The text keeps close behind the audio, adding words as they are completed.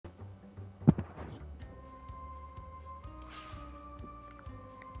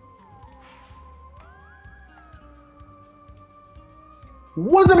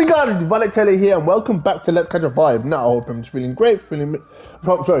What is up, you guys? It's Valet Taylor here, and welcome back to Let's Catch a Vibe. Now, I hope everyone's feeling great, I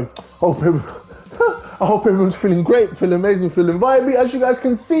hope everyone's feeling great, feeling amazing, feeling vibey. As you guys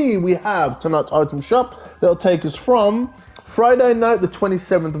can see, we have tonight's item shop that'll take us from Friday night, the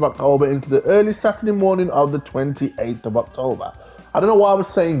 27th of October, into the early Saturday morning of the 28th of October. I don't know why I was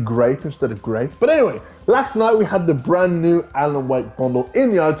saying great instead of great, but anyway, last night we had the brand new Alan Wake bundle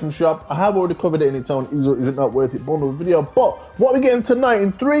in the item shop. I have already covered it in its own Is It Not Worth It bundle video, but what we're getting tonight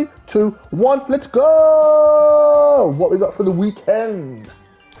in 3, 2, 1, let's go! What we got for the weekend?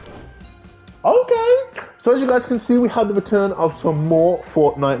 Okay, so as you guys can see, we had the return of some more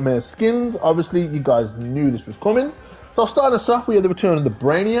Fortnite skins. Obviously, you guys knew this was coming. So starting us off, we had the return of the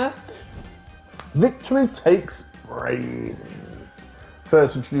Brainiac. Victory takes brains.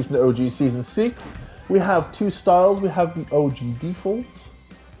 First introduced in the OG Season 6. We have two styles. We have the OG Default,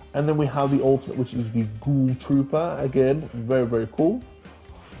 and then we have the Ultimate, which is the Ghoul Trooper. Again, very, very cool.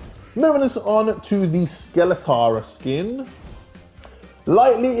 Moving us on to the Skeletor skin.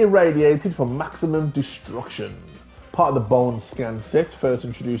 Lightly irradiated for maximum destruction. Part of the Bone Scan set, first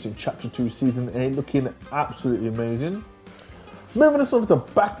introduced in Chapter 2, Season 8, looking absolutely amazing. Moving us on to the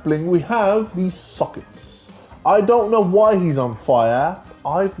back bling, we have the Sockets. I don't know why he's on fire.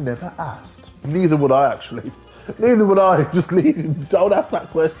 I've never asked. Neither would I, actually. Neither would I. Just leave. Don't ask that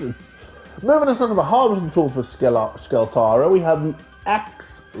question. Moving us on to the harvesting tool for Skeletor, we have the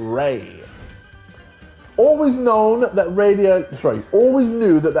X-Ray. Always knew that that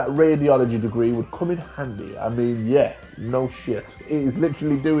radiology degree would come in handy. I mean, yeah, no shit. It is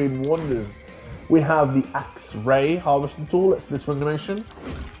literally doing wonders. We have the X-Ray harvesting tool. That's this one animation.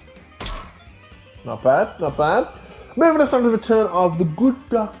 Not bad, not bad. Moving us on to the return of the Good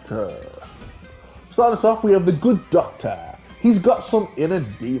Doctor. Starting us off, we have the Good Doctor. He's got some inner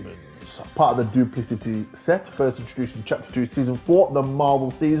demons. Part of the Duplicity set, first introduced in Chapter 2, Season 4, the Marvel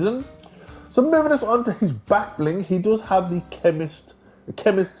season. So moving us on to his back bling, he does have the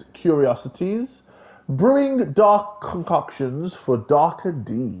chemist curiosities, brewing dark concoctions for darker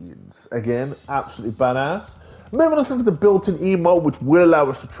deeds. Again, absolutely badass. Moving us into the built-in emote, which will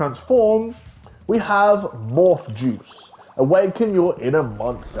allow us to transform, we have Morph Juice. Awaken your inner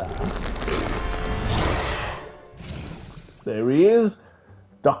monster. There he is,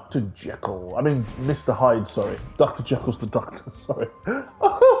 Dr. Jekyll. I mean, Mr. Hyde, sorry. Dr. Jekyll's the doctor, sorry.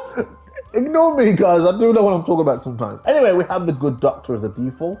 Ignore me, guys. I do know what I'm talking about sometimes. Anyway, we have the Good Doctor as a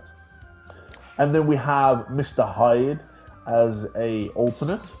default. And then we have Mr. Hyde as a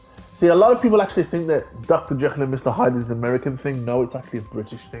alternate. See, a lot of people actually think that Dr. Jekyll and Mr. Hyde is an American thing. No, it's actually a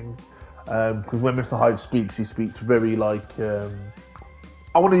British thing. Because when Mr. Hyde speaks, he speaks very like... I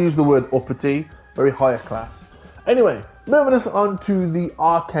want to use the word uppity. Very higher class. Anyway, moving us on to the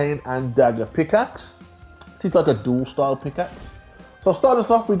Arcane and Dagger pickaxe. It's like a dual style pickaxe. So starting us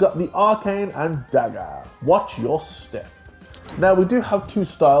off, we got the Arcane and Dagger. Watch your step. Now we do have two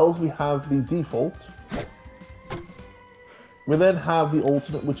styles. We have the default. We then have the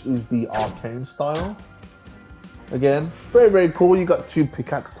alternate, which is the Arcane style. Again, very, very cool. You got two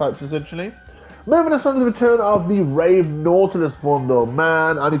pickaxe types essentially. Moving us on to the return of the Rave Nautilus bundle.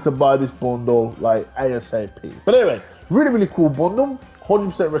 Man, I need to buy this bundle like ASAP. But anyway, really, really cool bundle.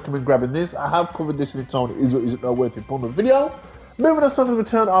 100% recommend grabbing this. I have covered this in its own Is It Not Worth It bundle video. Moving us on to the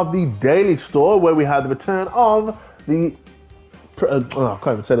return of the Daily Store, where we had the return of the, I can't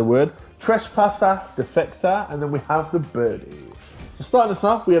even say the word, Trespasser Defector, and then we have the Birdie. So starting us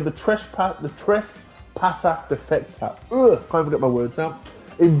off, we have the Trespasser Defector. Can't even get my words out.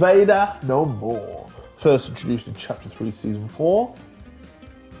 Invader No More. First introduced in Chapter 3, Season 4.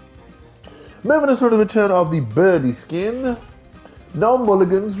 Moving us on to the return of the Birdie skin. No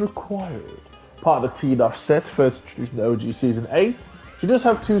mulligans required. Part of the T-Dot set, first introduced in the OG Season 8. She does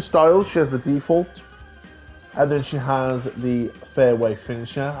have two styles. She has the default, and then she has the fairway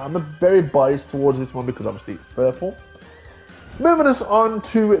finisher. I'm very biased towards this one because obviously it's purple. Moving us on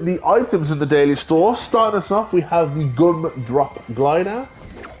to the items in the Daily Store. Starting us off, we have the Gumdrop Glider.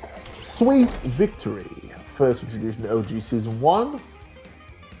 Sweet Victory, first introduced in the OG Season 1.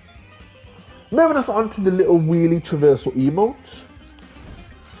 Moving us on to the little wheelie traversal emote.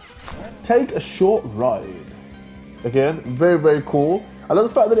 Take a short ride. Again, very, very cool. I love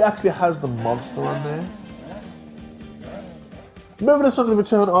the fact that it actually has the monster on there. Moving us on to the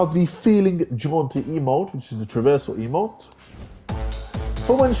return of the Feeling Jaunty emote, which is a traversal emote.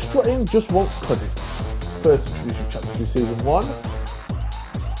 For when strutting just won't cut it. First introduced in Chapter 2, Season 1.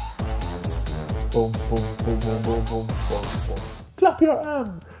 Boom, boom, boom, boom, boom, boom, boom, boom. Clap your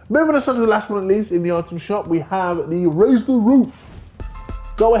hand. Moving us on to the last one at least in the item shop, we have the Raise the Roof.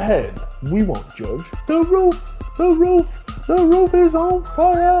 Go ahead, we won't judge. The roof, The roof is on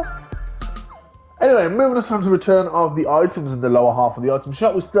fire. Anyway, moving us on to the return of the items in the lower half of the item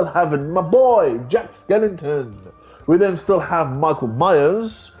shop, we still have my boy, Jack Skellington. We then still have Michael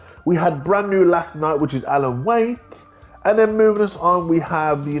Myers. We had brand new last night, which is Alan Wake. And then moving us on, we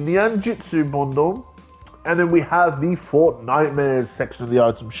have the Nyanjutsu bundle. And then we have the Fortnite section of the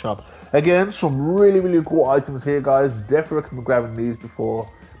item shop. Again, some really cool items here, guys. Definitely recommend grabbing these before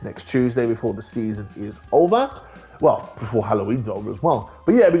next Tuesday, before the season is over. Well, before Halloween's over as well.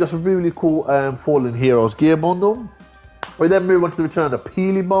 But yeah, we got some really cool Fallen Heroes gear bundle. We then move on to the return of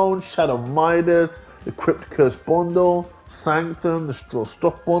Peely Bone, Shadow Midas, the Crypt Curse bundle, Sanctum, the Straw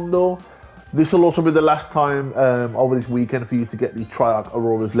Stuff bundle. This will also be the last time over this weekend for you to get the Triarch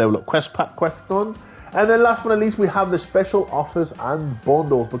Aurora's Level Up Quest Pack quest done. And then last but not least, we have the special offers and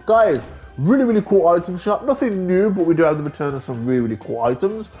bundles. But guys, really cool item shop. Nothing new, but we do have the return of some really cool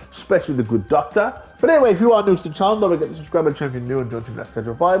items, especially the Good Doctor. But anyway, if you are new to the channel, don't forget to subscribe and channel if you're new and join the next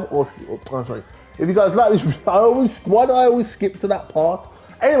schedule 5. Or if you guys like this, why do I always skip to that part?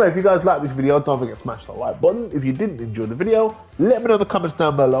 Anyway, if you guys like this video, don't forget to smash that like button. If you didn't enjoy the video, let me know in the comments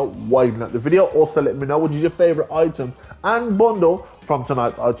down below why you like the video. Also, let me know what is your favorite item and bundle from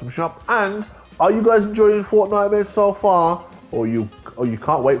tonight's item shop. And are you guys enjoying Fortnite so far, or you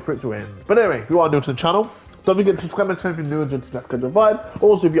can't wait for it to end? But anyway, if you are new to the channel, don't forget to subscribe and turn if you're new and join the next schedule 5.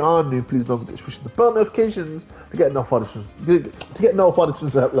 Also, if you are new, please don't forget to push the bell notifications to get notified as soon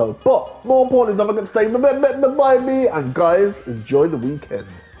as I upload. But more importantly, don't forget to stay bye, and guys, enjoy the weekend.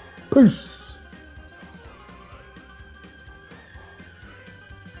 Peace.